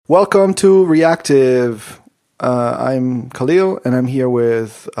Welcome to Reactive. I'm Kahlil, and I'm here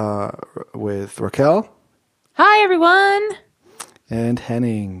with Raquel. Hi, everyone. And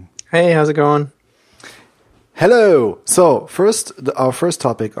Henning. Hey, how's it going? Hello. So, our first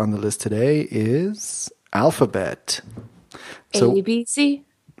topic on the list today is alphabet. So, A, B, C.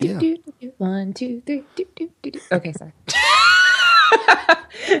 Yeah. 1, 2, 3. Okay, sorry.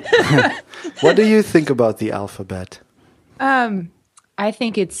 What do you think about the alphabet? I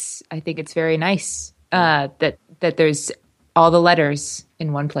think it's very nice that there's all the letters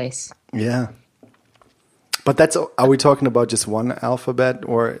in one place. Yeah. But are we talking about just one alphabet,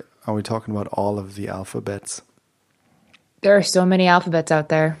 or are we talking about all of the alphabets? There are so many alphabets out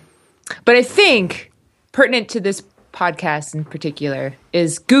there. But I think pertinent to this podcast in particular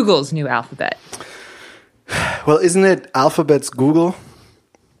is Google's new alphabet. Well, isn't it Alphabet's Google?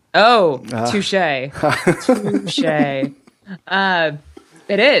 Oh, touche. Touche.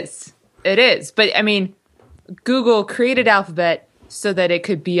 It is. But I mean, Google created Alphabet so that it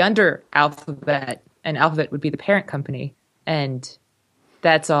could be under Alphabet, and Alphabet would be the parent company. And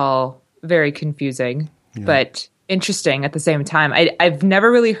that's all very confusing, but interesting at the same time. I've never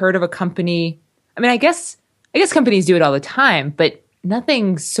really heard of a company. I mean, I guess companies do it all the time, but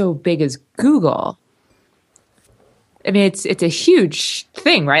nothing so big as Google. I mean, it's a huge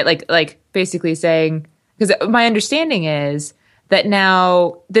thing, right? Like basically saying, because my understanding is that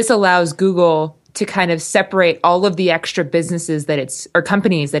now this allows Google to kind of separate all of the extra businesses or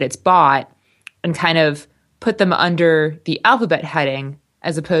companies that it's bought and kind of put them under the Alphabet heading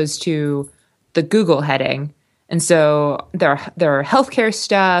as opposed to the Google heading. And so there are healthcare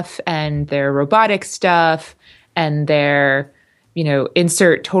stuff and their robotic stuff and their,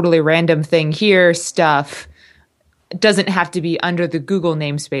 insert totally random thing here stuff doesn't have to be under the Google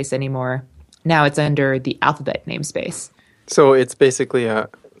namespace anymore. Now it's under the Alphabet namespace. So it's basically a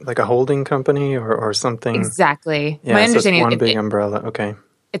holding company or something? Exactly. Yeah, My so understanding it's one big umbrella. Okay.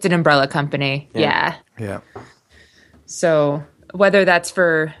 It's an umbrella company. Yeah. So whether that's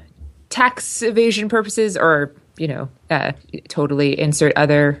for tax evasion purposes or, totally insert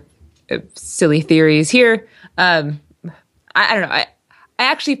other silly theories here. I don't know. I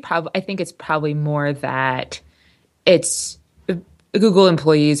actually I think it's probably more that it's Google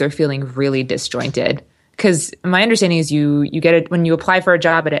employees are feeling really disjointed. Because my understanding is you get it when you apply for a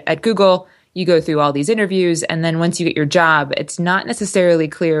job at Google, you go through all these interviews, and then once you get your job, it's not necessarily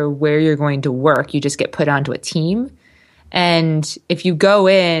clear where you're going to work. You just get put onto a team. And if you go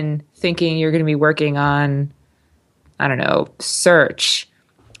in thinking you're going to be working on, I don't know, search,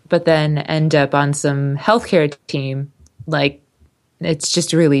 but then end up on some healthcare team, it's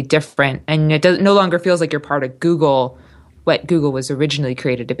just really different. And it no longer feels like you're part of Google, what Google was originally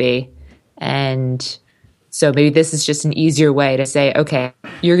created to be. And so maybe this is just an easier way to say, okay,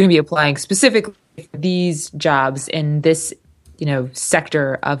 you're going to be applying specifically for these jobs in this,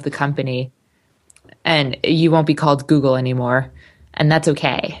 sector of the company, and you won't be called Google anymore, and that's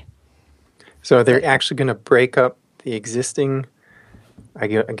okay. So are they actually going to break up the existing, I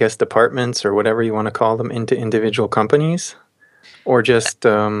guess, departments or whatever you want to call them into individual companies? Or just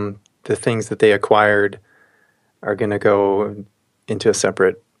the things that they acquired are going to go into a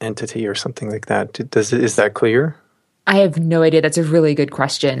separate entity or something like that? Is that clear? I have no idea. That's a really good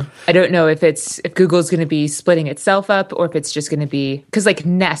question. I don't know if Google's going to be splitting itself up or if it's just going to be, because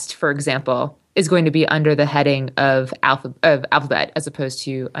Nest, for example, is going to be under the heading of Alphabet as opposed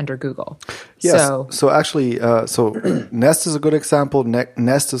to under Google. Yes. So actually, Nest is a good example.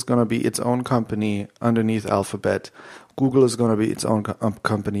 Nest is going to be its own company underneath Alphabet. Google is going to be its own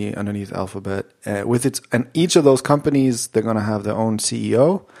company underneath Alphabet. And each of those companies, they're going to have their own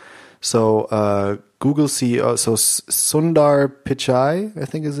CEO. So Google CEO, so Sundar Pichai, I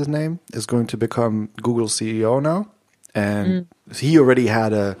think is his name, is going to become Google CEO now. And he already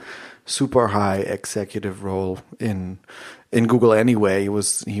had a super high executive role in Google anyway.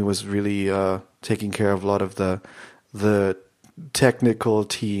 He was really taking care of a lot of the technical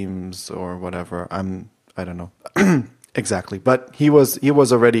teams or whatever. I don't know exactly, but he was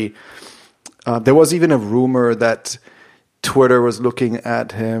already. There was even a rumor that Twitter was looking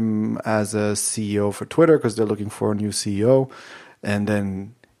at him as a CEO for Twitter because they're looking for a new CEO, and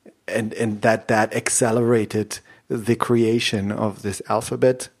then and that accelerated the creation of this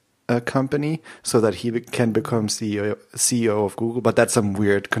Alphabet company so that he can become CEO of Google. But that's some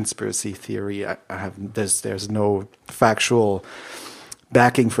weird conspiracy theory. There's no factual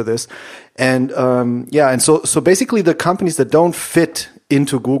backing for this. And and so basically the companies that don't fit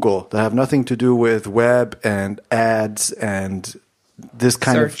into Google, that have nothing to do with web and ads and this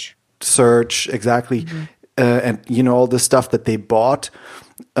kind of search, exactly, and all the stuff that they bought,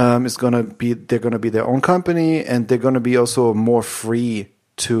 is going to be they're going to be their own company, and they're going to be also more free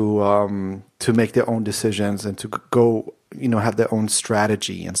to make their own decisions and to go, have their own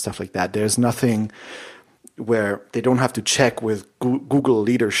strategy and stuff like that. There's nothing where they don't have to check with Google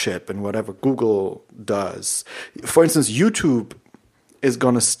leadership and whatever Google does. For instance, YouTube is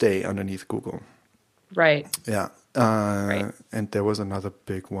going to stay underneath Google. Right. Yeah. Right. And there was another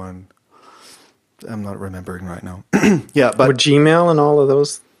big one. I'm not remembering right now. Yeah, but with Gmail and all of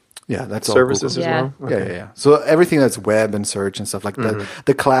those that's services all as Yeah. well. Okay. Yeah. So everything that's web and search and stuff like that,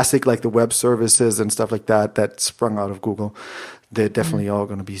 the classic, like the web services and stuff like that sprung out of Google, they're definitely all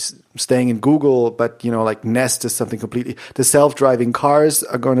going to be staying in Google. But, like Nest is something completely, the self-driving cars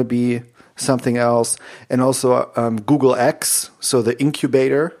are going to be something else. And also Google X, so the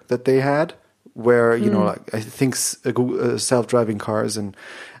incubator that they had, where, like I think self-driving cars and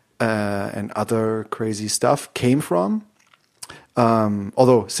other crazy stuff came from.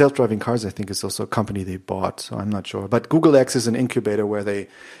 Although self-driving cars, I think, is also a company they bought, so I'm not sure. But Google X is an incubator where they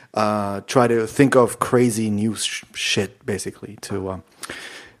try to think of crazy new shit, basically, to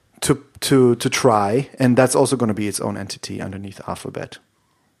try, and that's also going to be its own entity underneath Alphabet.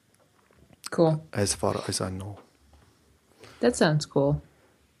 Cool. As far as I know. That sounds cool.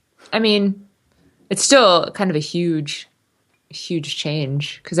 I mean, it's still kind of a huge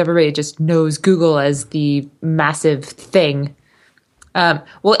change because everybody just knows Google as the massive thing.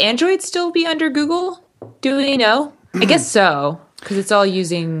 Will Android still be under Google? Do we know? I guess so, because it's all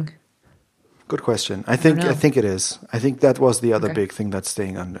using. Good question. I think it is. I think that was the other big thing that's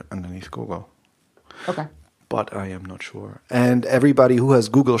staying underneath Google. Okay. But I am not sure. And everybody who has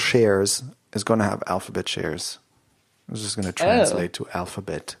Google shares is going to have Alphabet shares. It's just going to translate to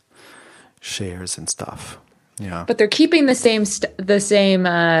Alphabet shares and stuff. Yeah. But they're keeping the same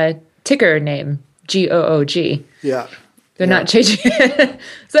ticker name, GOOG. Yeah. They're not changing it.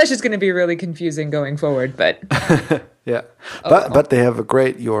 So that's just going to be really confusing going forward. But yeah, but they have a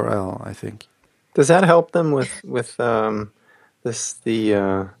great URL, I think. Does that help them with the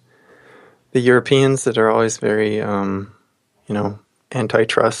Europeans that are always very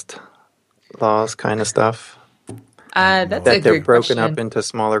antitrust laws kind of stuff? That's a that they're good broken question. up into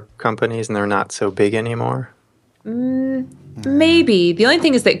smaller companies and they're not so big anymore. Maybe. The only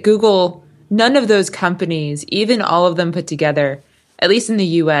thing is that Google, none of those companies, even all of them put together, at least in the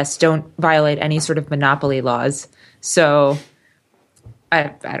US, don't violate any sort of monopoly laws. So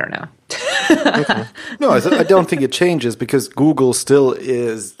I don't know. Okay. No, I don't think it changes because Google still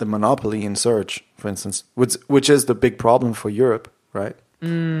is the monopoly in search, for instance, which is the big problem for Europe, right?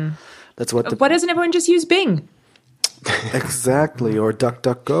 That's what. Why doesn't everyone just use Bing? Exactly, or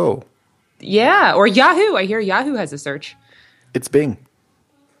DuckDuckGo. Yeah, or Yahoo. I hear Yahoo has a search. It's Bing.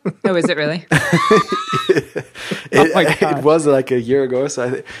 Oh, is it really? It was like a year ago.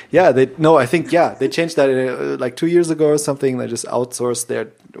 So they changed that like 2 years ago or something. They just outsourced their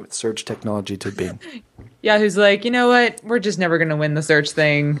search technology to Bing. Yahoo's like, you know what? We're just never going to win the search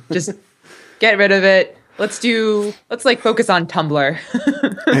thing. Just get rid of it. Let's focus on Tumblr.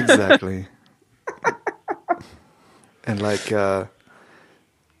 Exactly. And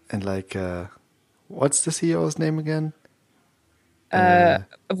what's the CEO's name again?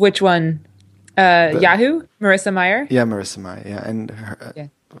 Which one? Yahoo? Marissa Mayer? Yeah, Marissa Mayer. Yeah, and her,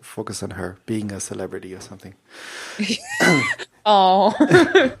 focus on her being a celebrity or something. Oh.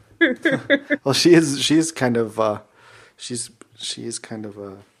 Well, she is kind of I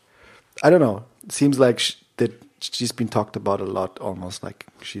don't know. It seems like she's been talked about a lot, almost like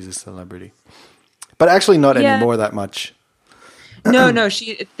she's a celebrity. But actually not anymore that much. No,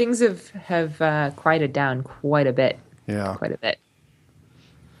 things have quieted down quite a bit. Yeah. Quite a bit.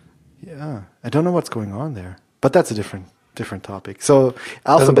 Yeah. I don't know what's going on there. But that's a different topic. So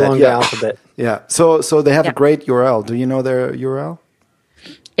Alphabet. Doesn't belong to Alphabet. Yeah. So they have a great URL. Do you know their URL?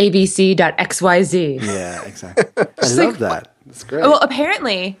 abc.xyz. Yeah, exactly. I love that. It's great. Well,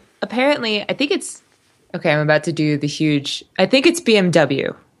 apparently, I think it's okay. I'm about to do the huge. I think it's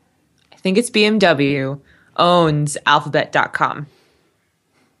BMW. Owns Alphabet.com.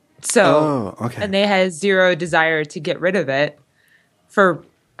 So, okay. And they had zero desire to get rid of it.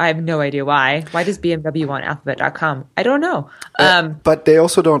 I have no idea why. Why does BMW want Alphabet.com? I don't know. But they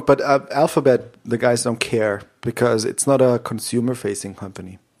also don't. But Alphabet, the guys don't care because it's not a consumer-facing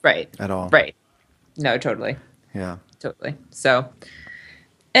company. Right. At all. Right. No, totally. Yeah. Totally. So,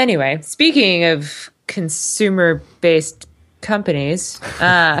 anyway, speaking of consumer-based companies,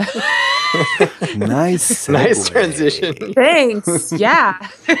 nice transition. Thanks. Yeah.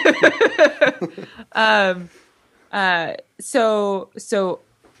 So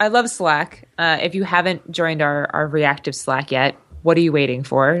I love Slack. If you haven't joined our reactive Slack yet, what are you waiting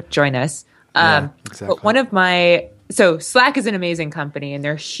for? Join us. Exactly. But so Slack is an amazing company, and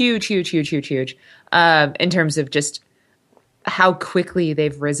they're huge in terms of just how quickly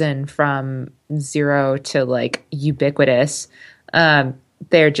they've risen from zero to like ubiquitous.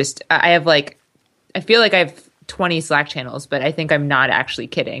 They're just, I feel like I have 20 Slack channels, but I think I'm not actually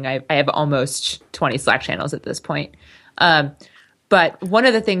kidding. I have almost 20 Slack channels at this point. But one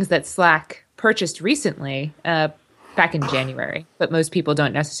of the things that Slack purchased recently, back in January, but most people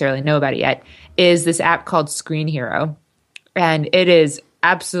don't necessarily know about it yet, is this app called Screenhero. And it is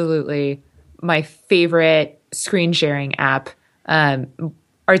absolutely my favorite screen sharing app.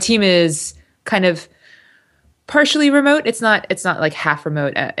 Our team is kind of partially remote. It's not like half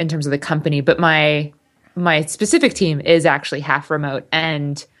remote in terms of the company, but my specific team is actually half remote.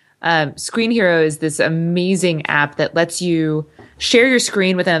 And Screenhero is this amazing app that lets you share your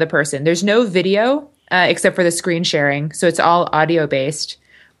screen with another person. There's no video except for the screen sharing, so it's all audio based.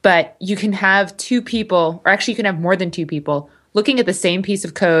 But you can have two people, or actually you can have more than two people, looking at the same piece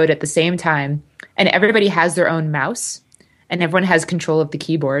of code at the same time, and everybody has their own mouse, and everyone has control of the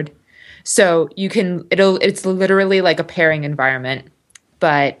keyboard. So it's literally like a pairing environment,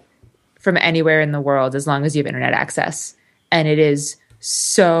 but from anywhere in the world, as long as you have internet access. And it is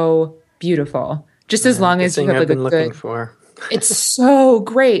so beautiful. Just as long as you have like a good, for. It's so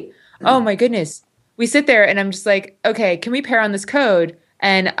great. Oh my goodness. We sit there and I'm just like, okay, can we pair on this code?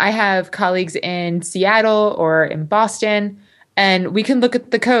 And I have colleagues in Seattle or in Boston, and we can look at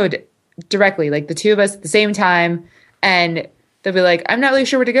the code directly, like the two of us at the same time. And they'll be like, I'm not really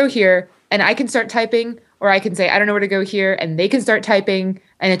sure where to go here. And I can start typing, or I can say, I don't know where to go here. And they can start typing,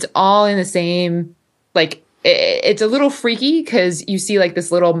 and it's all in the same, like, it's a little freaky because you see like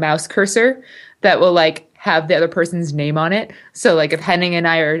this little mouse cursor that will like have the other person's name on it. So like if Henning and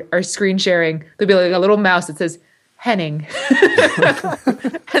I are screen sharing, there'll be like a little mouse that says Henning.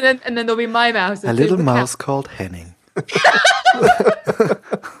 and then there'll be my mouse. A little mouse called Henning.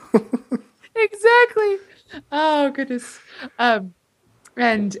 Exactly. Oh goodness.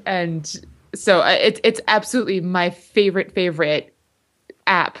 And so it's absolutely my favorite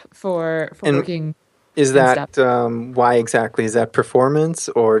app for working. Is that why exactly? Is that performance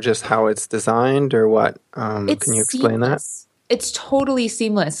or just how it's designed, or what? Can you explain seamless. That? It's totally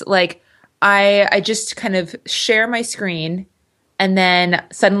seamless. Like I just kind of share my screen, and then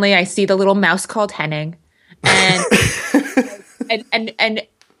suddenly I see the little mouse called Henning, and and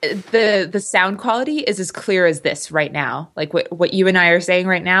the sound quality is as clear as this right now. Like what you and I are saying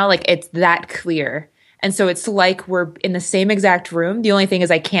right now, like it's that clear. And so it's like we're in the same exact room. The only thing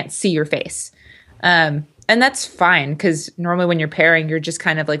is I can't see your face. And that's fine, because normally when you're pairing, you're just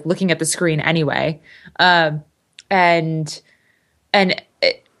kind of like looking at the screen anyway. And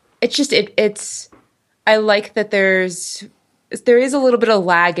it's I like that there is a little bit of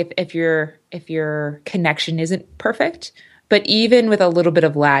lag if your connection isn't perfect, but even with a little bit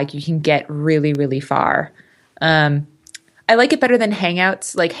of lag, you can get really, really far. I like it better than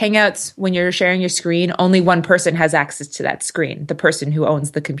Hangouts. Like Hangouts, when you're sharing your screen, only one person has access to that screen, the person who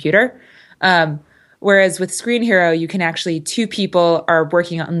owns the computer. Whereas with Screenhero, you can actually, two people are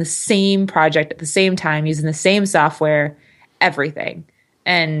working on the same project at the same time, using the same software, everything.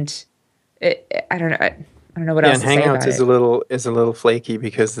 And I don't know what else to say about it. And Hangouts is a little flaky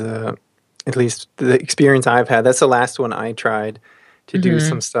because at least the experience I've had, that's the last one I tried to do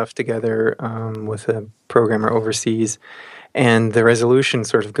some stuff together with a programmer overseas. And the resolution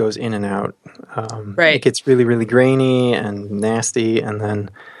sort of goes in and out. Right. It gets really, really grainy and nasty, and then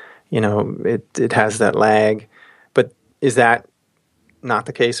it has that lag. But is that not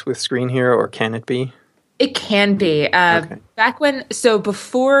the case with Screenhero, or can it be? It can be. Okay.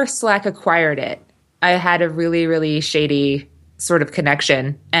 Before Slack acquired it, I had a really, really shady sort of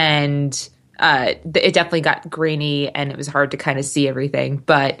connection, and it definitely got grainy, and it was hard to kind of see everything.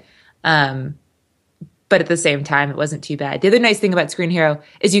 But at the same time, it wasn't too bad. The other nice thing about Screenhero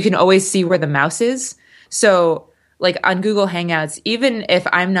is you can always see where the mouse is. So like on Google Hangouts, even if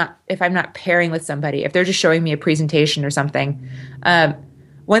I'm not pairing with somebody, if they're just showing me a presentation or something,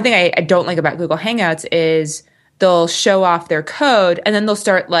 one thing I don't like about Google Hangouts is they'll show off their code and then they'll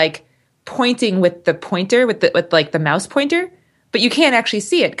start like pointing with the pointer, with like the mouse pointer, but you can't actually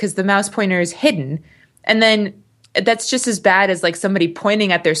see it because the mouse pointer is hidden. And then that's just as bad as like somebody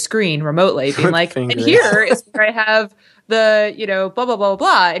pointing at their screen remotely, being like, and here is where I have the, blah, blah, blah,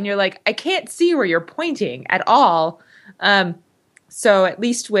 blah. And you're like, I can't see where you're pointing at all. So at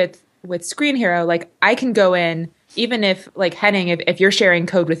least with Screenhero, like I can go in, even if like Henning, if you're sharing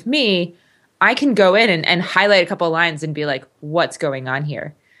code with me, I can go in and highlight a couple of lines and be like, what's going on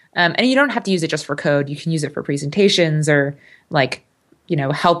here? And you don't have to use it just for code. You can use it for presentations or like,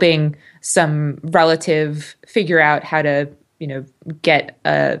 helping some relative figure out how to, get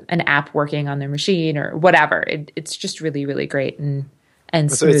an app working on their machine or whatever. It's just really, really great and So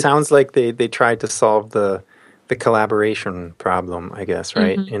smooth. it sounds like they tried to solve the collaboration problem, I guess,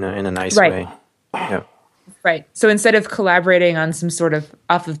 right? In a nice way. Yeah. Right. So instead of collaborating on some sort of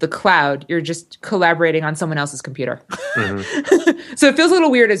off of the cloud, you're just collaborating on someone else's computer. So it feels a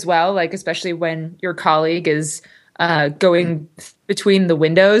little weird as well, like especially when your colleague is going between the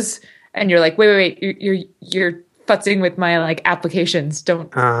windows and you're like, wait, you're futzing with my like applications.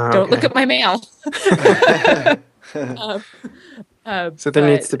 Don't look at my mail. So there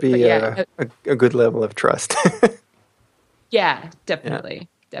needs to be a good level of trust. Yeah, definitely.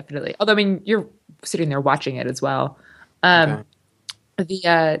 Definitely. Although, I mean, you're sitting there watching it as well. The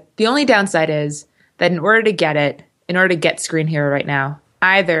only downside is that in order to get Screenhero right now,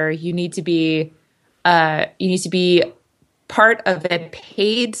 either you need to be part of a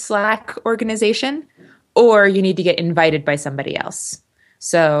paid Slack organization, or you need to get invited by somebody else.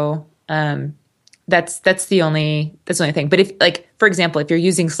 So that's the only thing. But if, like, for example, if you're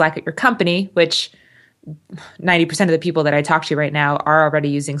using Slack at your company, which 90% of the people that I talk to right now are already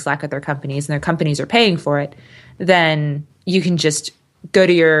using Slack at their companies and their companies are paying for it, then you can just go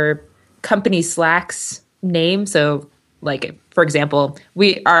to your company Slack's name. So like, for example,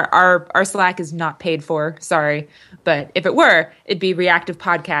 our Slack is not paid for, sorry. But if it were, it'd be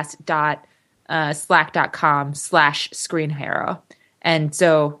reactivepodcast.slack.com/Screenhero. And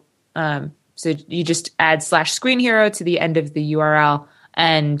so you just add /Screenhero to the end of the URL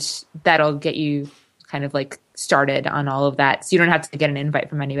and that'll get you kind of like started on all of that. So you don't have to get an invite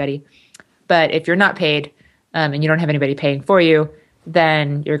from anybody. But if you're not paid and you don't have anybody paying for you,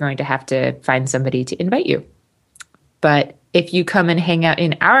 then you're going to have to find somebody to invite you. But if you come and hang out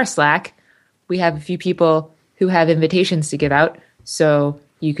in our Slack, we have a few people who have invitations to give out. So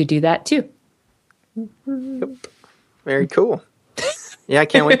you could do that too. Yep. Very cool. Yeah, I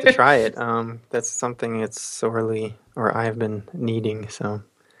can't wait to try it. That's something it's sorely, or I've been needing. So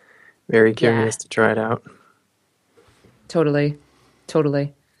very curious to try it out. Totally.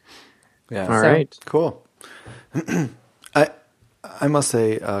 Yeah. All right. Cool. I must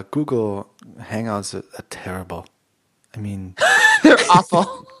say, Google Hangouts are terrible. I mean, they're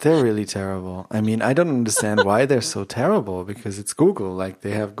awful. They're really terrible. I mean, I don't understand why they're so terrible, because it's Google. Like,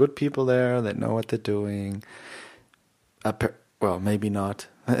 they have good people there that know what they're doing. Well, maybe not.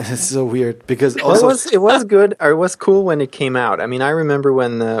 It's so weird because also it was good, or it was cool when it came out. I mean, I remember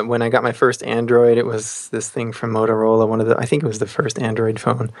when I got my first Android, it was this thing from Motorola. I think it was the first Android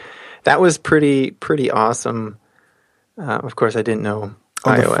phone. That was pretty awesome. Of course, I didn't know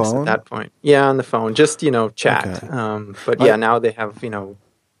on iOS at that point. Yeah, on the phone, just chat. Okay. But yeah, now they have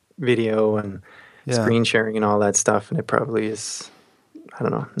video and screen sharing and all that stuff, and it probably is. I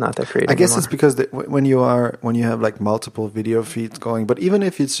don't know, not that great. I guess anymore. it's because when you have like multiple video feeds going, but even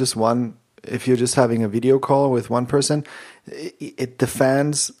if it's just one, if you're just having a video call with one person, the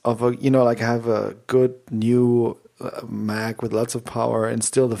fans of I have a good new Mac with lots of power, and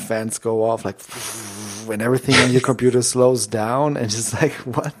still the fans go off like when everything on your computer slows down, and just like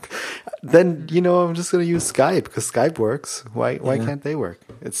what? Then I'm just gonna use Skype because Skype works. Why can't they work?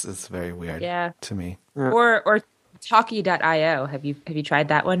 It's very weird. To me. Yeah. Or Talkie.io. Have you tried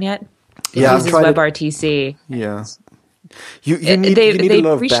that one yet? It uses uses WebRTC. Yeah. You need a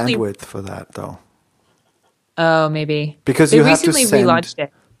lot of bandwidth for that, though. Oh, maybe. Because they you have to recently relaunched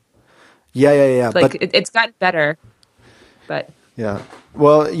it. Yeah. Like, it's gotten better, but... Yeah.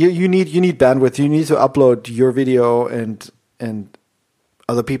 Well, you need bandwidth. You need to upload your video and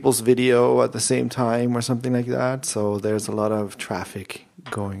other people's video at the same time or something like that. So there's a lot of traffic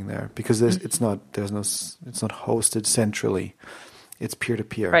going there because it's not hosted centrally. It's peer to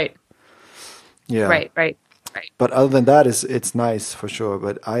peer. Right. Yeah. Right. But other than that, it's nice for sure.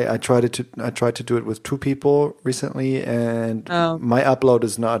 But I tried to do it with 2 people recently, and my upload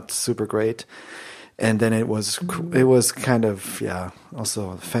is not super great. And then it was kind of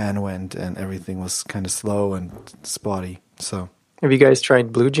also the fan went and everything was kind of slow and spotty. So have you guys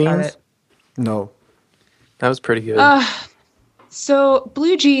tried Blue Jeans? No. That was pretty good. So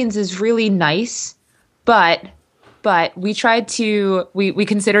Blue Jeans is really nice, but we tried to we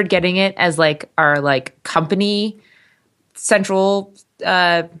considered getting it as like our like company central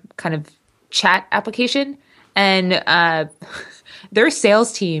kind of chat application, and their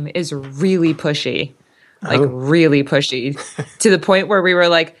sales team is really pushy. Really pushy to the point where we were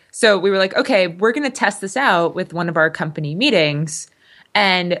like, okay, we're going to test this out with one of our company meetings.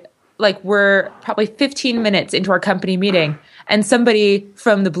 And like we're probably 15 minutes into our company meeting and somebody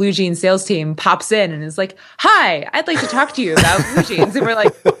from the Blue Jeans sales team pops in and is like, "Hi, I'd like to talk to you about Blue Jeans." And we're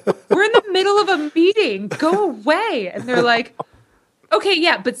like, "We're in the middle of a meeting. Go away." And they're like, "Okay,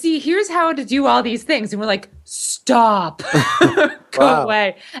 yeah, but see, here's how to do all these things." And we're like, "Stop." Go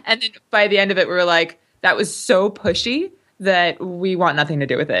away. And then by the end of it, we were like, that was so pushy that we want nothing to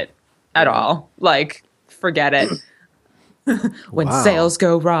do with it at all. Like, forget it. When sales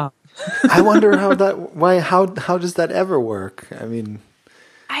go wrong. I wonder how does that ever work? I mean,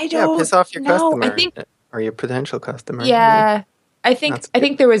 I don't piss off your customer, I think, or your potential customer. Yeah, I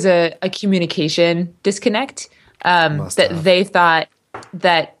think there was a communication disconnect that they thought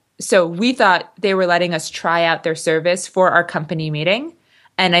that. So we thought they were letting us try out their service for our company meeting,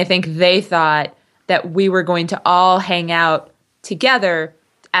 and I think they thought that we were going to all hang out together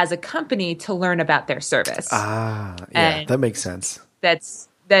as a company to learn about their service. Yeah, that makes sense.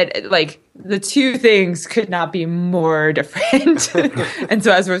 Like the two things could not be more different. And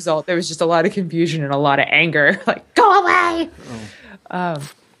so as a result, there was just a lot of confusion and a lot of anger. Like, go away. Wow.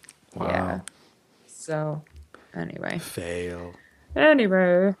 Yeah. So anyway. Fail.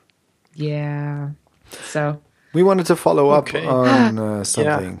 Anyway. Yeah. So we wanted to follow up on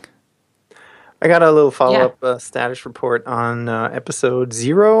something. Yeah. I got a little follow-up status report on episode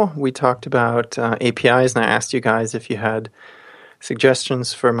 0. We talked about APIs, and I asked you guys if you had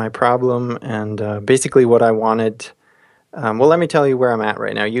suggestions for my problem, and basically what I wanted. Well, let me tell you where I'm at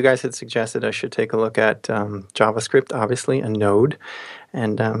right now. You guys had suggested I should take a look at JavaScript, obviously, and Node,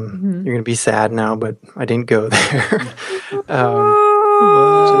 and you're going to be sad now, but I didn't go there.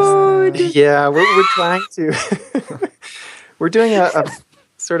 We're trying to. We're doing a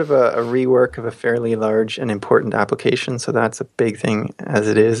sort of a rework of a fairly large and important application, so that's a big thing as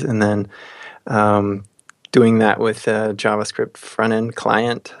it is, and then doing that with a JavaScript front-end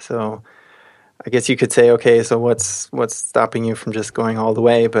client. So I guess you could say, okay, so what's stopping you from just going all the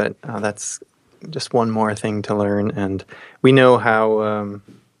way? But that's just one more thing to learn, and we know how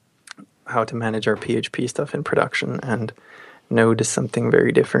to manage our PHP stuff in production, and Node is something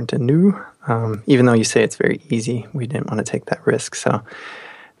very different and new. Even though you say it's very easy, we didn't want to take that risk, so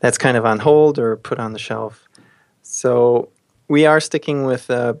that's kind of on hold or put on the shelf. So we are sticking with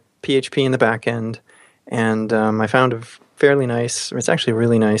PHP in the back end, and I found a fairly nice, it's actually a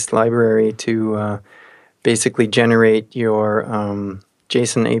really nice library to basically generate your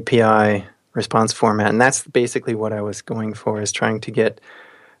JSON API response format. And that's basically what I was going for, is trying to get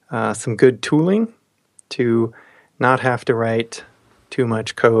some good tooling to not have to write too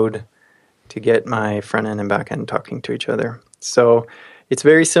much code to get my front end and back end talking to each other. So it's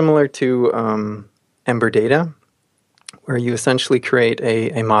very similar to Ember Data, where you essentially create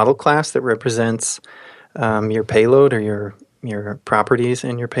a model class that represents your payload or your properties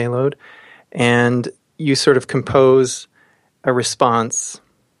in your payload, and you sort of compose a response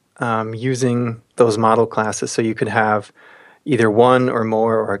using those model classes. So you could have either one or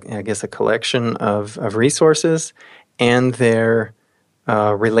more, or I guess a collection of resources and their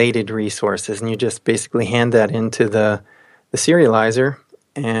related resources, and you just basically hand that into the serializer,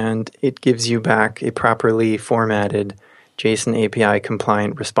 and it gives you back a properly formatted JSON API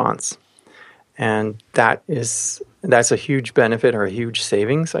compliant response. And that's a huge benefit, or a huge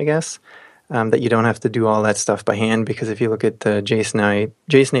savings, I guess, that you don't have to do all that stuff by hand, because if you look at the JSON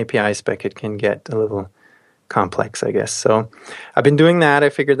API spec, it can get a little complex, I guess. So I've been doing that. I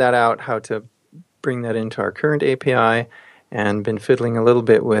figured that out, how to bring that into our current API, and been fiddling a little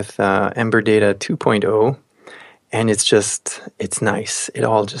bit with Ember Data 2.0. And it's nice. It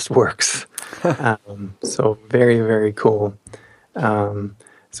all just works. So very, very cool.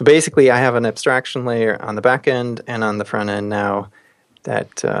 So basically, I have an abstraction layer on the back end and on the front end now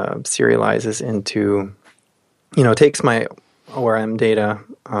that serializes into, takes my ORM data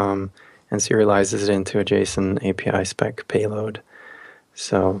and serializes it into a JSON API spec payload.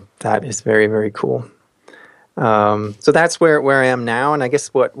 So that is very, very cool. So that's where I am now. And I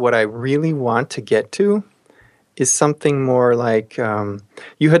guess what I really want to get to is something more like,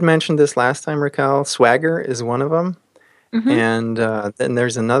 you had mentioned this last time, Raquel. Swagger is one of them. Mm-hmm. And then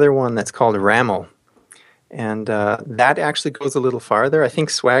there's another one that's called RAML. And that actually goes a little farther. I think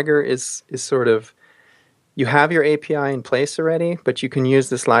Swagger is sort of, you have your API in place already, but you can use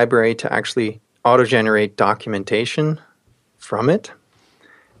this library to actually auto-generate documentation from it.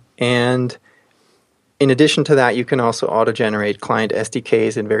 And in addition to that, you can also auto-generate client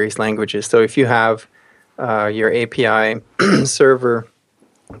SDKs in various languages. So if you have your API server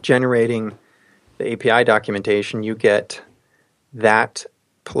generating the API documentation, you get that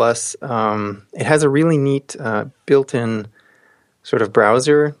plus it has a really neat built-in sort of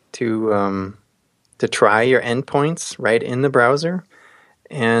browser to try your endpoints right in the browser.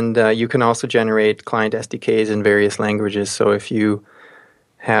 And you can also generate client SDKs in various languages. So if you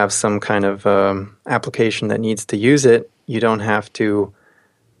have some kind of application that needs to use it, you don't have to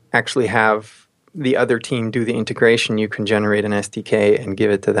actually have the other team do the integration. You can generate an SDK and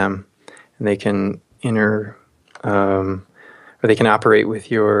give it to them, and they can or they can operate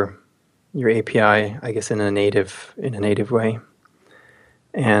with your API, I guess, in a native way.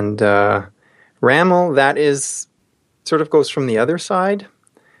 And RAML, that is sort of goes from the other side.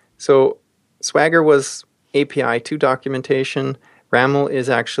 So Swagger was API to documentation. RAML is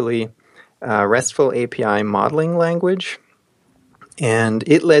actually a RESTful API modeling language, and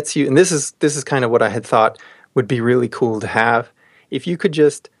it lets you. And this is kind of what I had thought would be really cool to have. If you could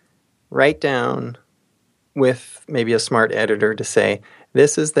just write down with maybe a smart editor to say,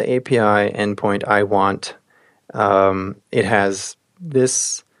 this is the API endpoint I want. It has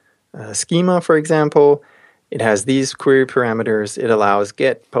this schema, for example. It has these query parameters. It allows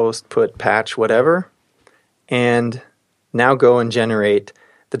get, post, put, patch, whatever. And now go and generate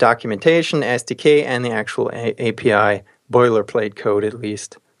the documentation, SDK, and the actual API boilerplate code, at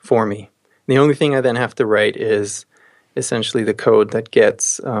least, for me. The only thing I then have to write is essentially the code that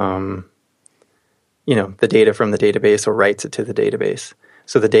gets the data from the database or writes it to the database.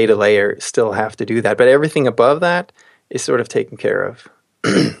 So the data layer still have to do that. But everything above that is sort of taken care of.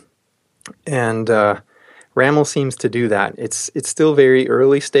 And RAML seems to do that. It's still very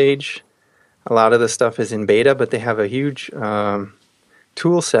early stage. A lot of the stuff is in beta, but they have a huge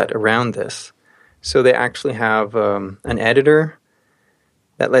tool set around this. So they actually have an editor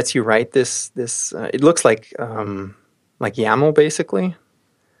that lets you write this. It looks like YAML, basically.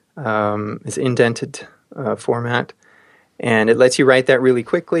 It's indented format. And it lets you write that really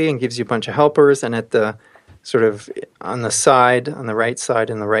quickly and gives you a bunch of helpers. And at the sort of on the side, on the right side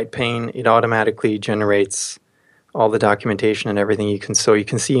in the right pane, it automatically generates all the documentation and everything you can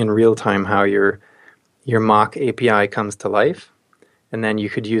see in real time how your mock API comes to life, and then you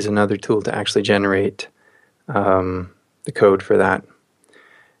could use another tool to actually generate the code for that.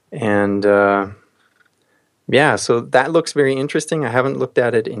 And so that looks very interesting. I haven't looked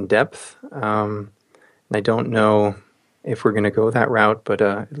at it in depth, and I don't know if we're going to go that route, but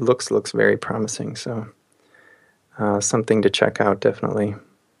it looks very promising. So something to check out, definitely.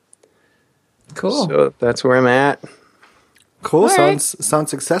 Cool. So that's where I'm at. Cool. Right. Sounds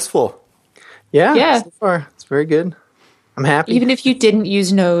successful. Yeah. So far it's very good. I'm happy. Even if you didn't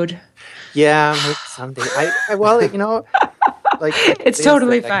use Node. Yeah, maybe someday. It's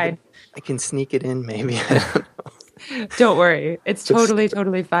totally fine. I can sneak it in, maybe. I don't know. Don't worry. It's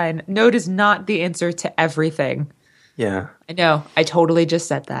totally fine. Node is not the answer to everything. Yeah. I know. I totally just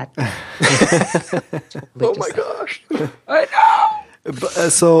said that. Oh my gosh. I know.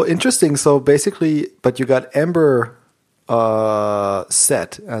 So interesting. So basically, but you got Ember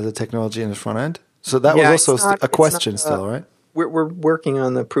set as a technology in the front end. So that was also a question still, right? We're working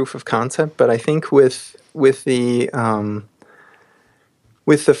on the proof of concept, but I think with the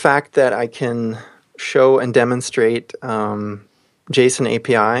fact that I can show and demonstrate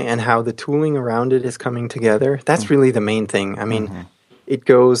JSON-API and how the tooling around it is coming together, that's really the main thing. I mean,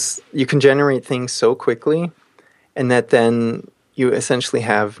 you can generate things so quickly, and that then you essentially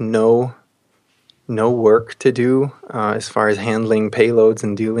have no work to do as far as handling payloads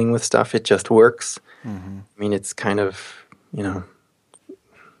and dealing with stuff. It just works. I mean, it's kind of,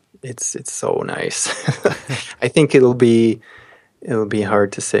 it's so nice. I think it'll be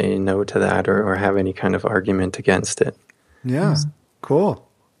hard to say no to that or have any kind of argument against it. Yeah, cool.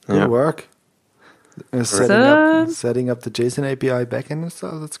 Good work. Setting up the JSON API backend and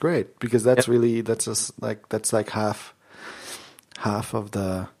stuff. That's great because that's really that's like half of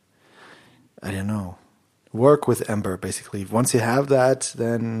the work with Ember basically. Once you have that,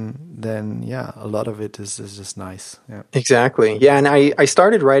 then yeah, a lot of it is just nice. Yeah, exactly. Yeah, and I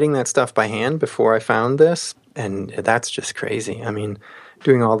started writing that stuff by hand before I found this, and that's just crazy. I mean,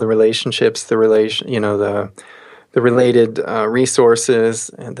 doing all the relationships, the related resources,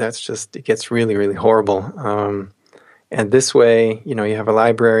 and that's just, it gets really, really horrible. And this way, you have a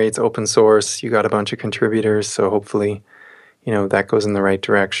library, it's open source, you got a bunch of contributors, so hopefully, that goes in the right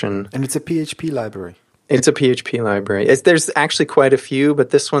direction. And it's a PHP library. It's a PHP library. There's actually quite a few, but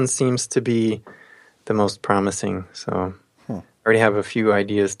this one seems to be the most promising. So I already have a few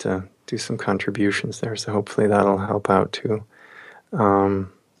ideas to do some contributions there, so hopefully that'll help out too. And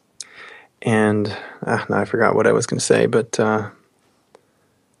now I forgot what I was going to say, but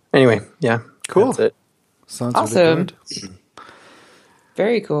anyway, yeah, cool. That's it. Sounds awesome. Really good.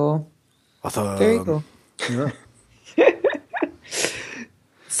 Very cool. Awesome. Very cool. Yeah.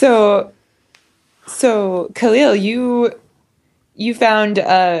 So Kahlil, you found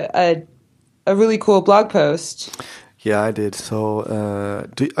a really cool blog post. Yeah, I did. So,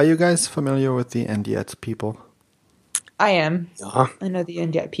 are you guys familiar with the And Yet people? I am. Yeah. I know the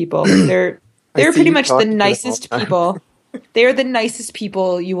And Yet people. They're pretty much the nicest people. They're the nicest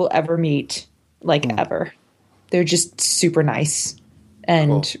people you will ever meet, ever. They're just super nice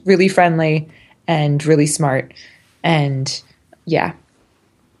and really friendly and really smart. And yeah.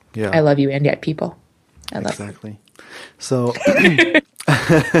 I love you, And Yet people. I love exactly. So,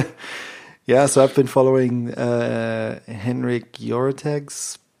 yeah, so I've been following Henrik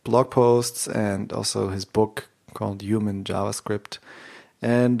Joreteg's blog posts and also his book called Human JavaScript.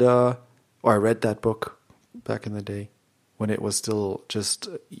 And I read that book back in the day when it was still just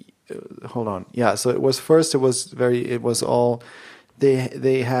hold on. Yeah, so it was all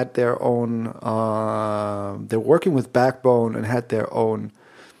they had their own they're working with Backbone and had their own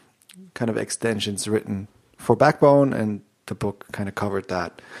kind of extensions written for Backbone, and the book kind of covered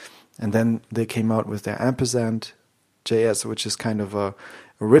that. And then they came out with their ampersand JS, which is kind of a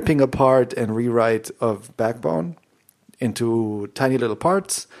ripping apart and rewrite of Backbone into tiny little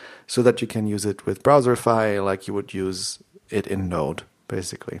parts so that you can use it with Browserify like you would use it in Node,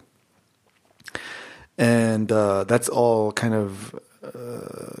 basically. And that's all kind of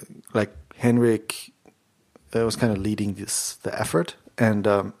like Henrik was kind of leading the effort.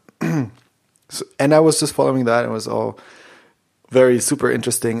 And and I was just following that. It was all very super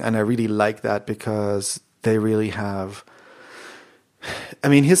interesting, and I really like that because they really have. I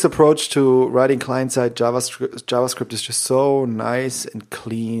mean, his approach to writing client-side JavaScript is just so nice and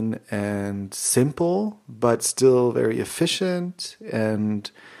clean and simple, but still very efficient.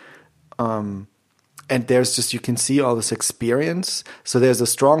 And there's just, you can see all this experience. So there's a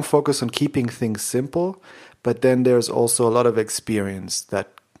strong focus on keeping things simple, but then there's also a lot of experience that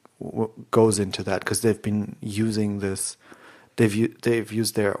goes into that because they've been using this. They've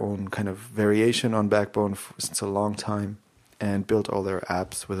used their own kind of variation on Backbone since a long time and built all their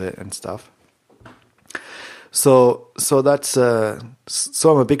apps with it and stuff. So that's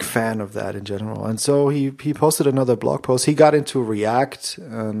so I'm a big fan of that in general. And so he posted another blog post. He got into React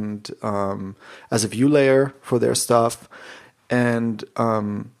and as a view layer for their stuff, and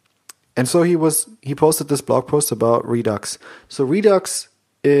so he posted this blog post about Redux. So Redux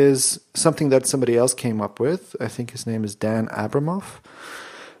is something that somebody else came up with. I think his name is Dan Abramoff.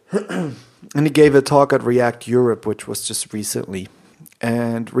 And he gave a talk at React Europe, which was just recently.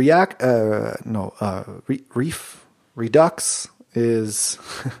 And Redux is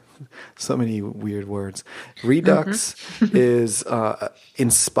so many weird words. Redux is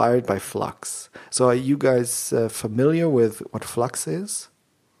inspired by Flux. So are you guys familiar with what Flux is?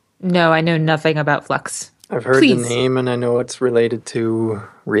 No, I know nothing about Flux. I've heard the name and I know it's related to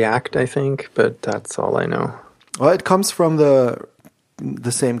React, I think, but that's all I know. Well, it comes from the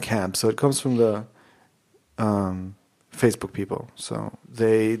same camp. So it comes from the Facebook people. So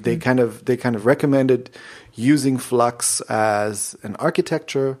they kind of recommended using Flux as an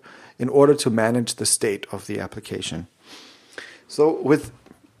architecture in order to manage the state of the application. So with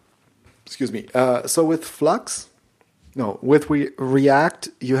React,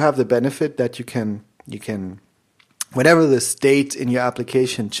 you have the benefit that you can whenever the state in your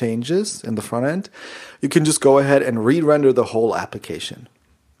application changes in the front end, you can just go ahead and re-render the whole application,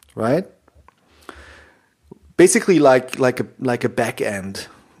 right? Basically, like a back-end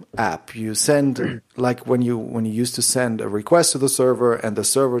app. You send like when you used to send a request to the server, and the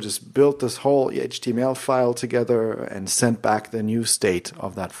server just built this whole HTML file together and sent back the new state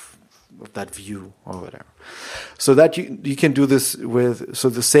of that view or whatever. So that you can do this with. So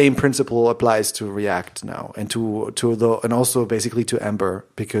the same principle applies to React now, and and also basically to Ember,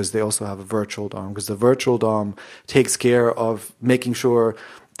 because they also have a virtual DOM. Because the virtual DOM takes care of making sure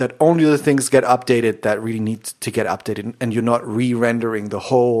that only the things get updated that really need to get updated, and you're not re-rendering the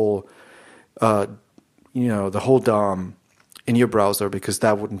whole, the whole DOM in your browser, because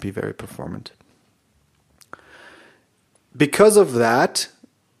that wouldn't be very performant. Because of that,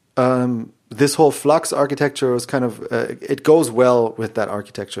 this whole Flux architecture is kind of it goes well with that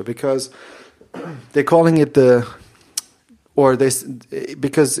architecture, because they're calling it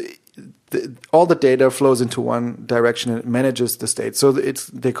all the data flows into one direction and it manages the state. So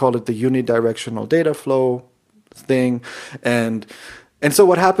they call it the unidirectional data flow thing, and so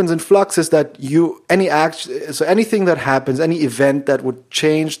what happens in Flux is that anything that happens, any event that would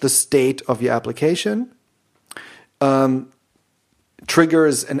change the state of your application,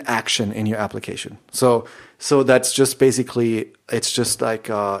 triggers an action in your application. So that's just basically, it's just like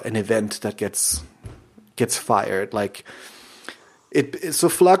an event that gets fired. Like So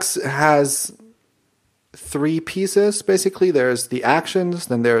Flux has 3 pieces, basically. There's the actions,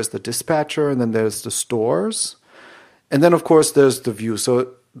 then there's the dispatcher, and then there's the stores. And then, of course, there's the view.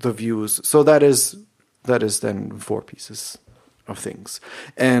 So the views. So that is then 4 pieces of things.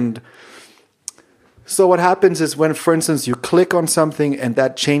 And so what happens is when, for instance, you click on something and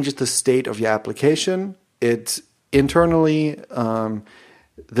that changes the state of your application, it internally, the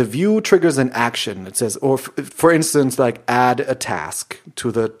view triggers an action. It says, or for instance, like add a task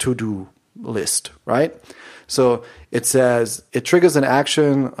to the to-do list, right? So it says, it triggers an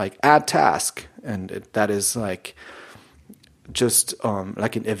action like add task. And that is like just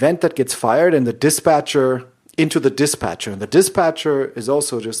like an event that gets fired and the dispatcher into the dispatcher. And the dispatcher is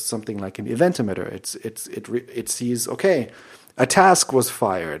also just something like an event emitter. It sees, okay, a task was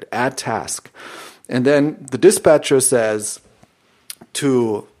fired, add task. And then the dispatcher says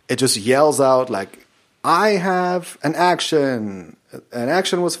it just yells out like, I have an action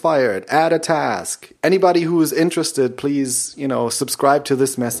was fired, add a task. Anybody who is interested, please, subscribe to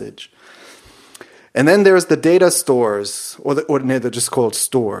this message. And then there's the data stores, or they're just called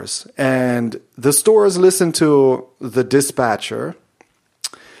stores. And the stores listen to the dispatcher.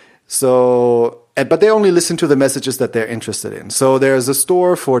 But they only listen to the messages that they're interested in. So there's a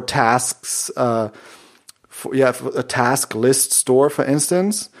store for tasks, for a task list store, for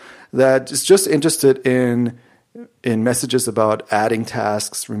instance, that is just interested in messages about adding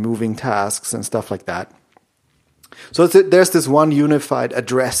tasks, removing tasks, and stuff like that. So there's this one unified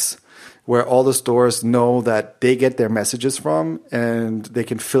address where all the stores know that they get their messages from, and they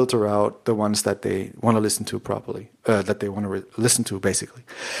can filter out the ones that they want to listen to properly, that they want to listen to, basically.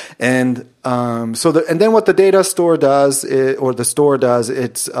 And and then what the data store does, or the store does,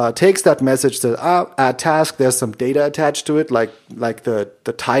 it takes that message to add task. There's some data attached to it, like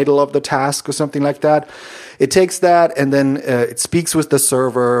the title of the task or something like that. It takes that, and then it speaks with the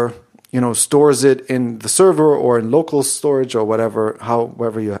server, stores it in the server or in local storage or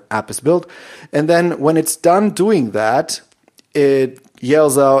however your app is built. And then when it's done doing that, it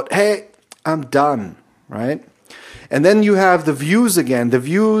yells out, hey, I'm done, right? And then you have the views again. The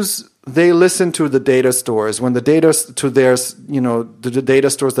views, they listen to the data stores when the data the data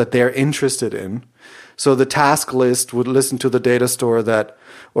stores that they're interested in. So the task list would listen to the data store that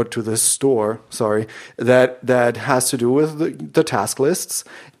has to do with the task lists.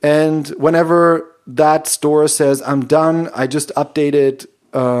 And whenever that store says, I'm done, I just updated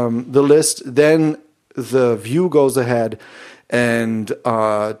the list, then the view goes ahead and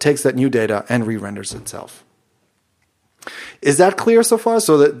takes that new data and re-renders itself. Is that clear so far?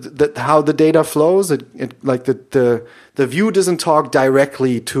 So that how the data flows, the view doesn't talk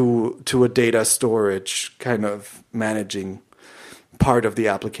directly to a data storage kind of managing part of the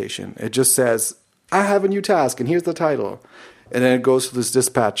application. It just says, I have a new task and here's the title. And then it goes to this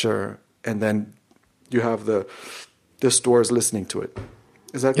dispatcher, and then you have the stores listening to it.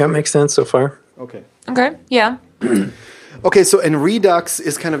 Is that clear? Yeah, makes sense so far. Okay, yeah. Okay, so and Redux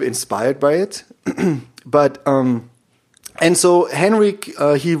is kind of inspired by it. But and so Henrik,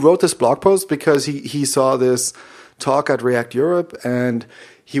 he wrote this blog post because he saw this talk at React Europe, and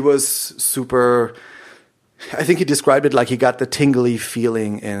he was super, I think he described it like he got the tingly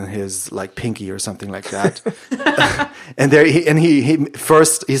feeling in his like pinky or something like that. And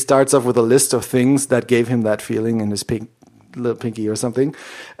he starts off with a list of things that gave him that feeling in his little pinky or something,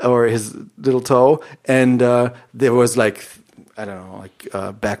 or his little toe. And there was like, I don't know,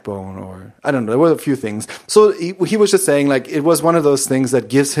 like backbone, or I don't know. There were a few things. So he was just saying like it was one of those things that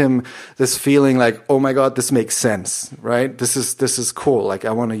gives him this feeling like, oh my God, this makes sense, right? This is cool. Like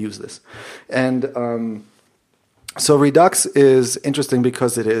I want to use this. And so Redux is interesting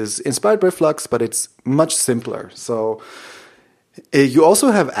because it is inspired by Flux, but it's much simpler. So you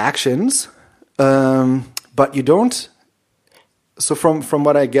also have actions, but you don't. So from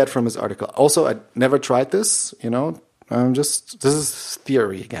what I get from his article, also I never tried this, this is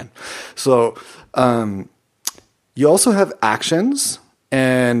theory again. So you also have actions,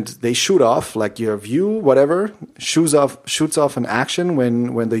 and they shoot off, like your view, whatever, shoots off an action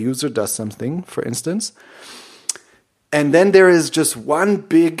when the user does something, for instance. And then there is just one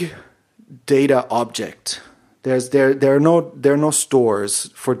big data object. There are no stores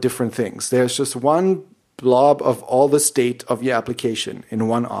for different things. There's just one blob of all the state of your application in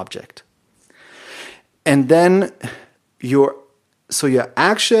one object. And then your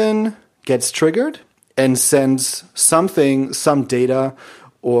action gets triggered and sends some data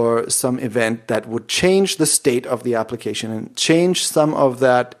or some event that would change the state of the application and change some of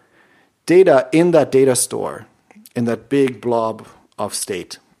that data in that data store, in that big blob of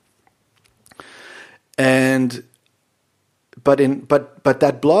state. And but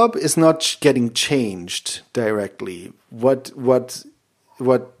that blob is not getting changed directly.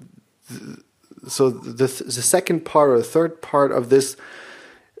 So the second part or the third part of this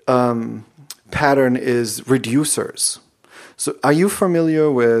pattern is reducers. So are you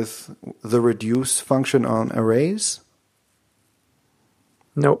familiar with the reduce function on arrays?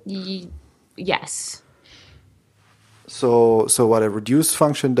 Nope. Yes. So what a reduce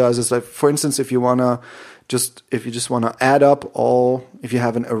function does is, like, for instance, if you just want to add up if you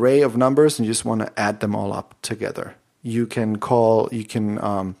have an array of numbers and you just want to add them all up together, you have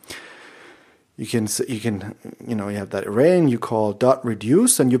that array and you call dot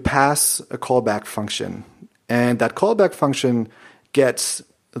reduce and you pass a callback function, and that callback function gets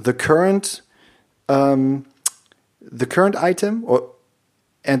the current item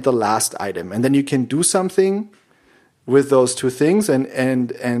and the last item, and then you can do something with those two things, and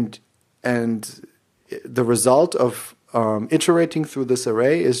the result of iterating through this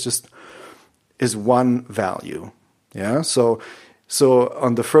array is one value. Yeah. So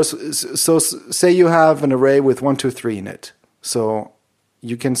on the first, say you have an array with 1, 2, 3 in it. So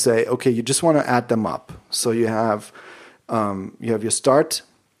you can say, okay, you just want to add them up. So you have your start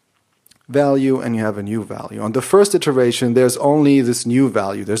value and you have a new value. On the first iteration, there's only this new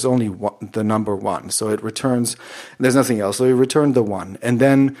value. There's only the number 1. So it returns, there's nothing else. So you return the 1. And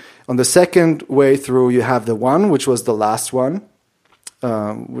then on the second way through, you have the 1, which was the last one,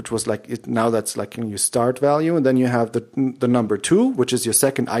 which was now that's like your start value. And then you have the number 2, which is your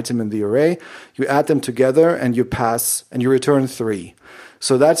second item in the array. You add them together and you pass and you return 3.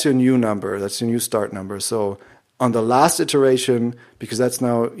 So that's your new number. That's your new start number. So on the last iteration, because that's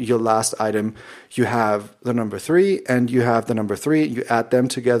now your last item, you have the number 3 and you have the number 3. You add them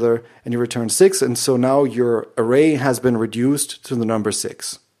together and you return 6. And so now your array has been reduced to the number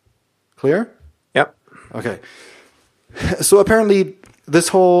 6. Clear? Yep. Okay. So apparently this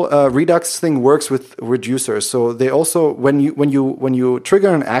whole Redux thing works with reducers. So they also, when you trigger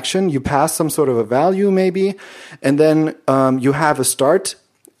an action, you pass some sort of a value maybe, and then you have a start.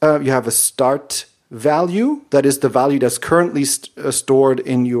 You have a start value, that is the value that's currently stored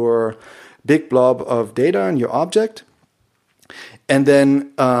in your big blob of data in your object, and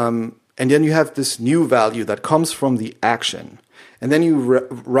then you have this new value that comes from the action, and then you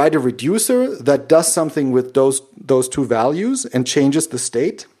write a reducer that does something with those two values and changes the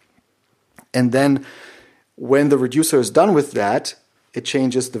state, and then when the reducer is done with that, it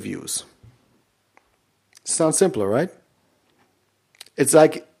changes the views. Sounds simpler, right? It's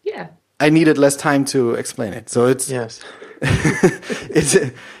like, yeah. I needed less time to explain it. So it's yes.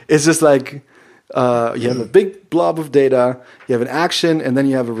 it's just like you have a big blob of data, you have an action, and then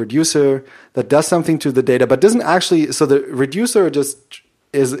you have a reducer that does something to the data, but doesn't actually. So the reducer just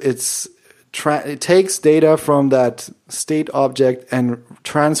it takes data from that state object and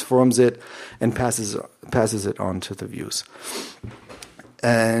transforms it and passes it on to the views.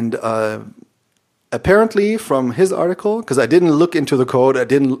 And apparently, from his article, because I didn't look into the code, I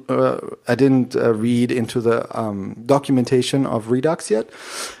didn't read into the documentation of Redux yet,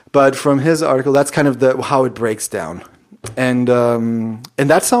 but from his article, that's kind of how it breaks down, and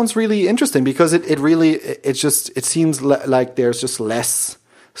that sounds really interesting because it seems like there's just less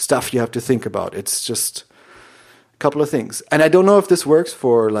stuff you have to think about. It's just a couple of things, and I don't know if this works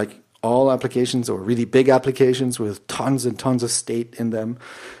for like all applications or really big applications with tons and tons of state in them.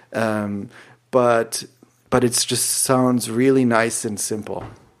 But it just sounds really nice and simple.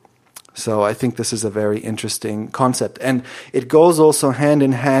 So I think this is a very interesting concept. And it goes also hand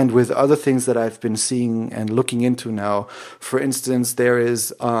in hand with other things that I've been seeing and looking into now. For instance,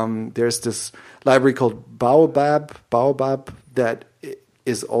 there's this library called Baobab that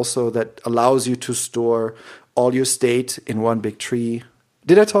is also that allows you to store all your state in one big tree.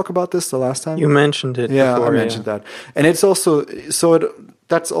 Did I talk about this the last time? You mentioned it yeah, before. I mentioned that. And it's also,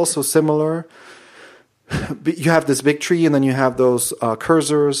 that's also similar. You have this big tree, and then you have those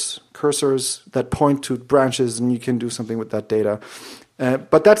cursors that point to branches, and you can do something with that data.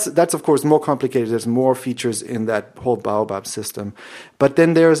 But that's of course more complicated. There's more features in that whole Baobab system. But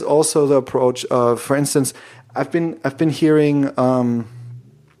then there's also the approach of, for instance, I've been hearing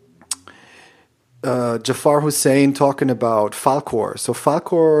Jafar Hussain talking about Falcor. So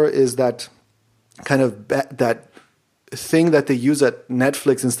Falcor is that kind of that thing that they use at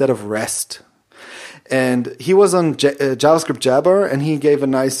Netflix instead of REST. And he was on JavaScript Jabber, and he gave a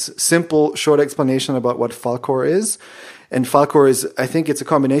nice, simple, short explanation about what Falcor is. And Falcor is, I think it's a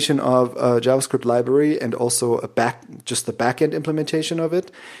combination of a JavaScript library and also just the backend implementation of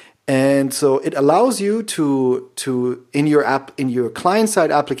it. And so it allows you to in your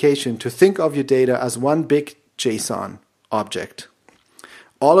client-side application to think of your data as one big JSON object.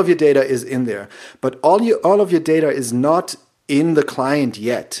 All of your data is in there, but all of your data is not in the client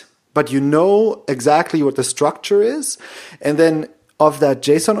yet. But you know exactly what the structure is, and then of that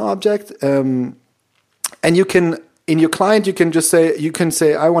JSON object, and you can in your client you can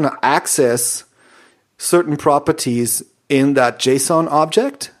say I want to access certain properties in that JSON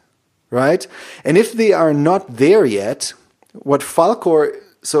object, right? And if they are not there yet, what Falcor,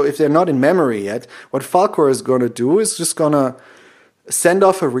 so if they're not in memory yet, what Falcor is going to do is just going to send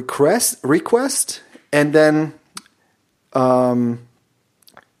off a request, and then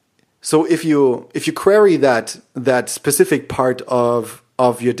so if you query that specific part of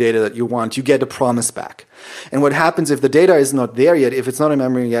your data that you want, you get a promise back. And what happens if the data is not there yet, if it's not in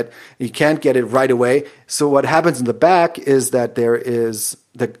memory yet, you can't get it right away. So what happens in the back is that there is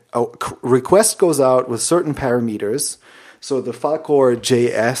the request goes out with certain parameters. So the Falcor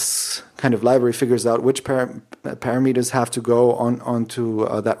JS kind of library figures out which parameters have to go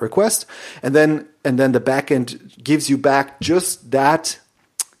onto that request, and then the backend gives you back just that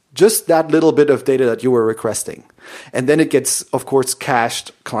little bit of data that you were requesting. And then it gets, of course,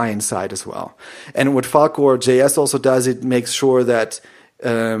 cached client side as well. And what Falcor JS also does, it makes sure that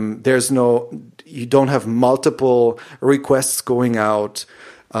you don't have multiple requests going out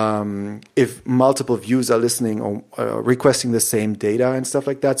if multiple views are listening or requesting the same data and stuff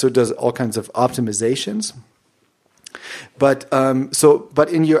like that. So it does all kinds of optimizations. But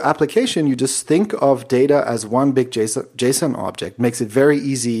in your application, you just think of data as one big JSON object. Makes it very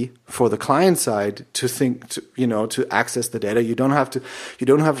easy for the client side to access the data. You don't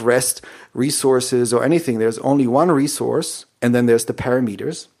have REST resources or anything. There's only one resource, and then there's the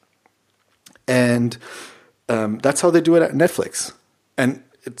parameters, and that's how they do it at Netflix. And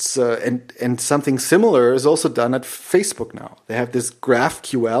it's and something similar is also done at Facebook now. They have this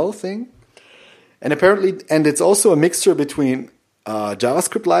GraphQL thing. And apparently, and it's also a mixture between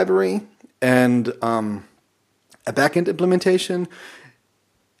JavaScript library and a backend implementation.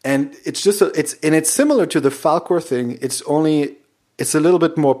 And it's similar to the Falcor thing. It's a little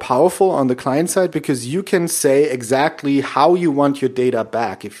bit more powerful on the client side because you can say exactly how you want your data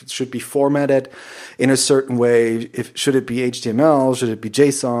back. If it should be formatted in a certain way, should it be HTML, should it be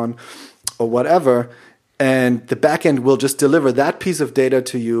JSON, or whatever. And the backend will just deliver that piece of data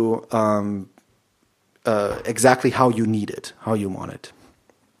to you. Exactly how you need it, how you want it.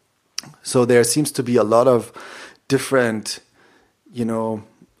 So there seems to be a lot of different, a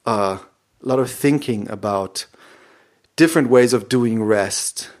lot of thinking about different ways of doing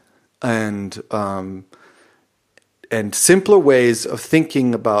REST and simpler ways of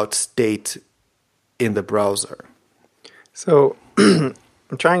thinking about state in the browser. So I'm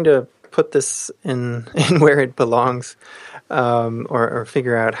trying to put this in where it belongs. Or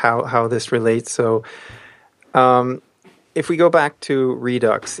figure out how this relates. So if we go back to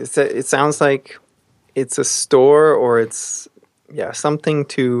Redux, it sounds like it's a store or it's something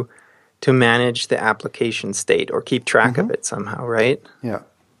to manage the application state or keep track of it somehow, right? Yeah.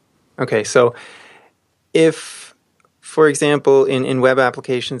 Okay, so if, for example, in web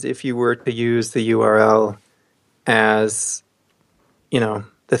applications, if you were to use the URL as,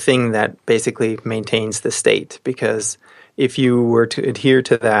 the thing that basically maintains the state, because if you were to adhere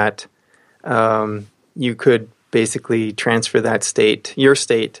to that, you could basically transfer that state, your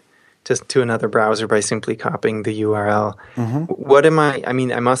state, to another browser by simply copying the URL. What am I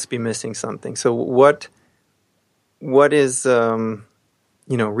must be missing something. So what is,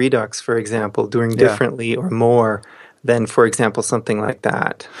 Redux, for example, doing differently or more than, for example, something like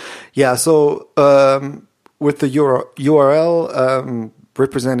that? Yeah, so with the URL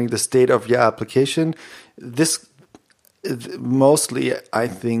representing the state of your application, this mostly, I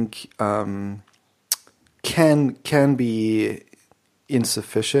think, can be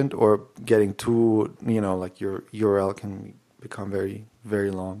insufficient or getting too, like your URL can become very,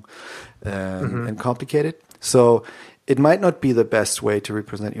 very long and complicated. So it might not be the best way to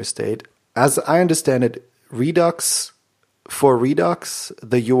represent your state. As I understand it, for Redux,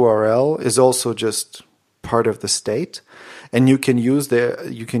 the URL is also just part of the state, and you can use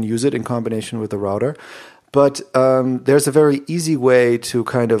it in combination with the router. But there's a very easy way to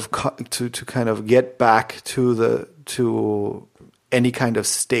kind of get back to any kind of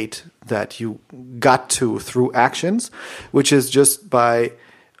state that you got to through actions, which is just by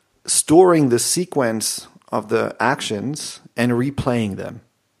storing the sequence of the actions and replaying them.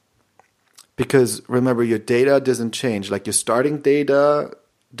 Because remember, your data doesn't change. Like your starting data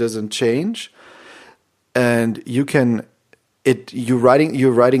doesn't change, and you're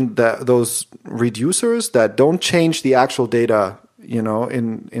writing those reducers that don't change the actual data,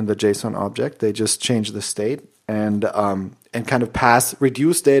 in the JSON object. They just change the state, and kind of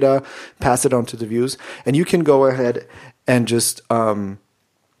reduce data, pass it on to the views, and you can go ahead and just and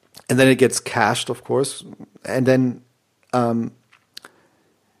then it gets cached, of course, and then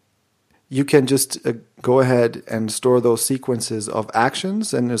you can just go ahead and store those sequences of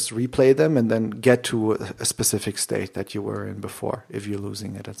actions and just replay them and then get to a specific state that you were in before if you're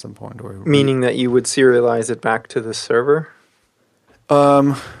losing it at some point. Meaning that you would serialize it back to the server?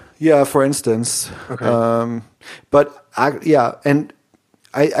 Yeah, for instance. Okay. But I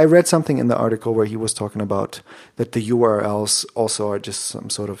read something in the article where he was talking about that the URLs also are just some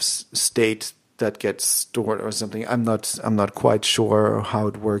sort of state that gets stored or something. I'm not quite sure how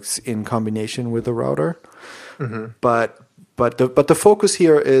it works in combination with the router. Mm-hmm. But the focus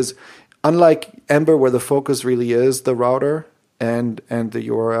here is, unlike Ember, where the focus really is the router and the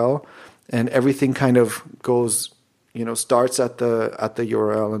URL, and everything kind of goes, starts at the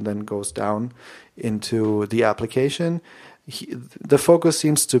URL and then goes down into the application. The focus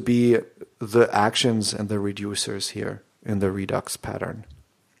seems to be the actions and the reducers here in the Redux pattern.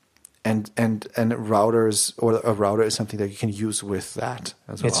 And routers, or a router is something that you can use with that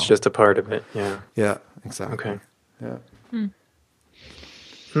as well. It's just a part of it, yeah. Yeah, exactly. Okay. Yeah.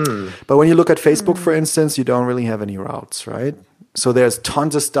 But when you look at Facebook, for instance, you don't really have any routes, right? So there's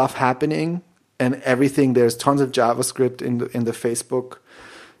tons of stuff happening and everything. There's tons of JavaScript in the Facebook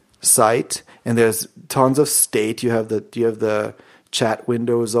site, and there's tons of state. You have the chat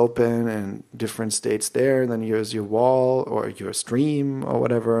windows open and different states there, and then here's your wall or your stream or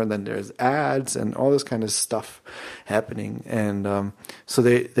whatever, and then there's ads and all this kind of stuff happening. And so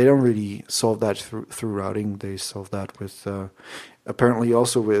they don't really solve that through routing. They solve that with apparently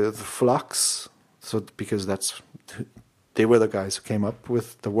also with Flux. So because they were the guys who came up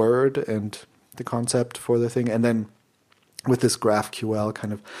with the word and the concept for the thing, and then with this GraphQL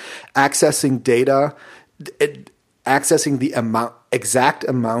kind of accessing data. Accessing the exact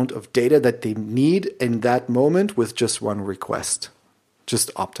amount of data that they need in that moment with just one request,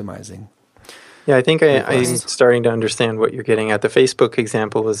 just optimizing. Yeah, I think I'm starting to understand what you're getting at. The Facebook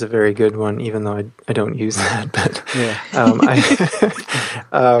example is a very good one, even though I don't use that. But,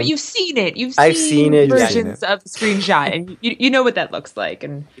 but you've seen it. I've seen versions of the screenshot, and you know what that looks like.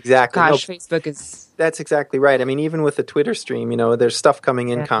 And exactly. Gosh, Facebook is... That's exactly right. I mean, even with the Twitter stream, there's stuff coming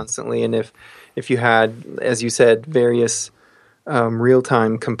in constantly, and if you had, as you said, various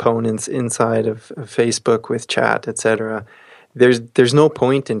real-time components inside of Facebook with chat, etc., there's no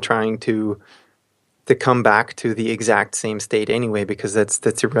point in trying to come back to the exact same state anyway, because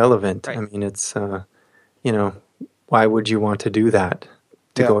that's irrelevant. Right. I mean, it's why would you want to do that?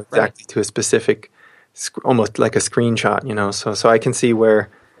 To go exactly to a specific, almost like a screenshot, So I can see where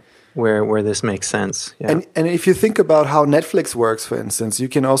this makes sense. Yeah. And if you think about how Netflix works, for instance, you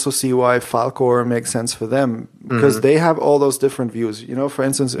can also see why Filecore makes sense for them, because they have all those different views. For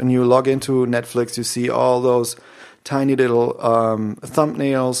instance, when you log into Netflix, you see all those tiny little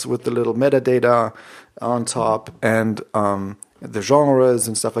thumbnails with the little metadata on top and the genres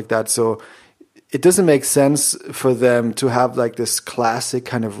and stuff like that. So it doesn't make sense for them to have like this classic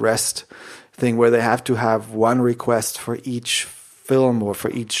kind of REST thing where they have to have one request for each film or for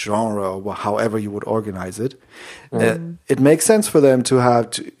each genre, or however you would organize it. It makes sense for them to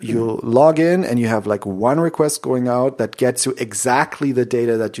have you log in and you have like one request going out that gets you exactly the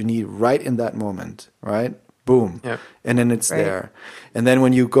data that you need right in that moment, right? Boom. Yep. And then it's there. And then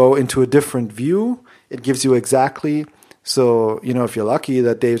when you go into a different view, it gives you exactly, so, if you're lucky,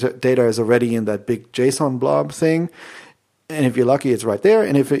 that data is already in that big JSON blob thing. And if you're lucky, it's right there.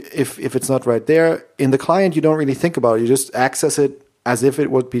 And if it's not right there, in the client, you don't really think about it. You just access it as if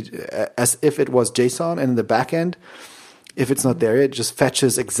it was JSON. And in the backend, if it's not there, it just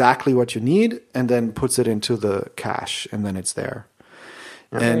fetches exactly what you need and then puts it into the cache, and then it's there.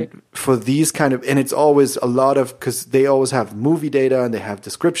 And for these kind of, and it's always a lot of, because they always have movie data and they have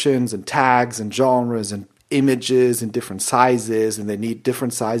descriptions and tags and genres and images in different sizes, and they need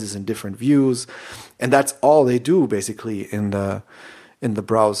different sizes and different views, and that's all they do basically in the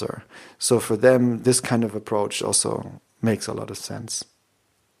browser. So for them, this kind of approach also makes a lot of sense.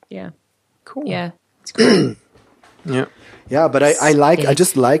 Yeah, cool. Yeah, it's cool. Yeah, but I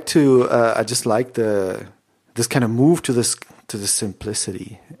just like this kind of move to the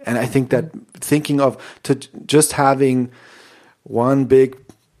simplicity, and I think that thinking of to just having one big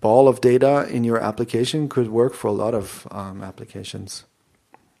ball of data in your application could work for a lot of applications.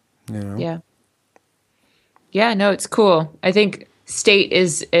 Yeah. No, it's cool. I think state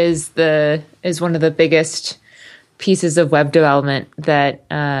is one of the biggest pieces of web development that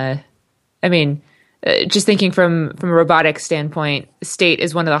just thinking from a robotics standpoint, state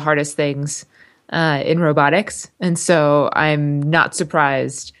is one of the hardest things in robotics, and so I'm not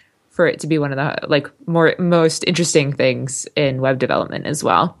surprised for it to be one of the most interesting things in web development as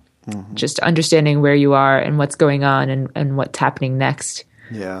well. Mm-hmm. Just understanding where you are and what's going on and what's happening next.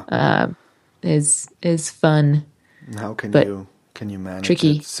 Yeah, is fun. How can you manage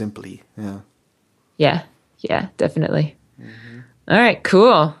tricky. it simply? Yeah, definitely. Mm-hmm. All right,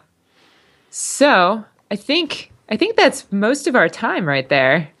 cool. So I think that's most of our time right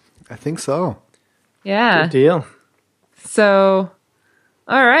there. I think so. Yeah. Good deal. So,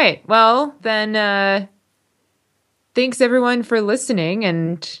 all right. Well, then, thanks everyone for listening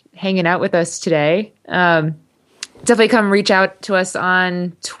and hanging out with us today. Definitely come reach out to us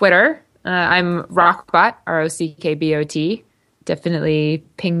on Twitter. I'm Rockbot, ROCKBOT. Definitely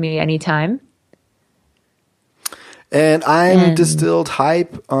ping me anytime. And I'm Distilled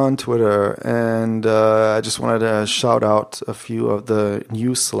Hype on Twitter. And I just wanted to shout out a few of the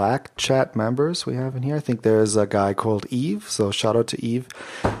new Slack chat members we have in here. I think there's a guy called Eve. So shout out to Eve.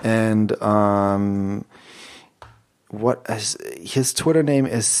 And his Twitter name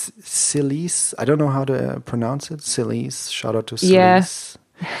is Silis. I don't know how to pronounce it. Silis. Shout out to Silis.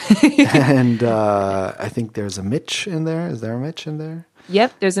 Yeah. And I think there's a Mitch in there. Is there a Mitch in there?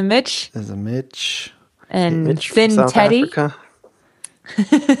 Yep, there's a Mitch. There's a Mitch. And Mitch Thin South Teddy. Africa.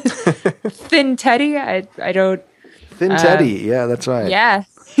 Thin Teddy. I don't. Thin Teddy. Yeah, that's right. Yeah.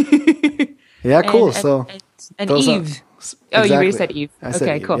 Yeah, cool. And Eve. Oh, you already said Eve. I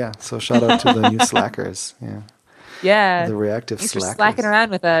said Eve, cool. Yeah. So shout out to the new Slackers. Yeah. Yeah. The reactive Thanks Slackers. for slacking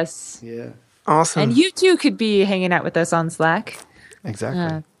around with us. Yeah. Awesome. And you too could be hanging out with us on Slack.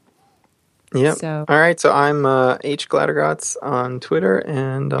 Exactly. Yep. So. All right. So I'm H Glattergots on Twitter,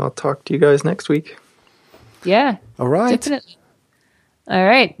 and I'll talk to you guys next week. Yeah. All right. Definitely. All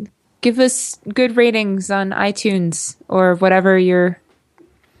right. Give us good ratings on iTunes or whatever your,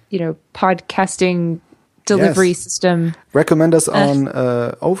 podcasting delivery system. Recommend us on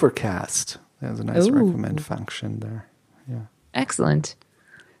Overcast. There's a nice recommend function there. Yeah. Excellent.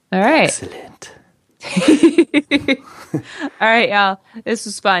 All right. Excellent. All right, y'all. This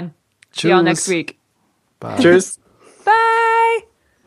was fun. See y'all next week. Bye. Cheers.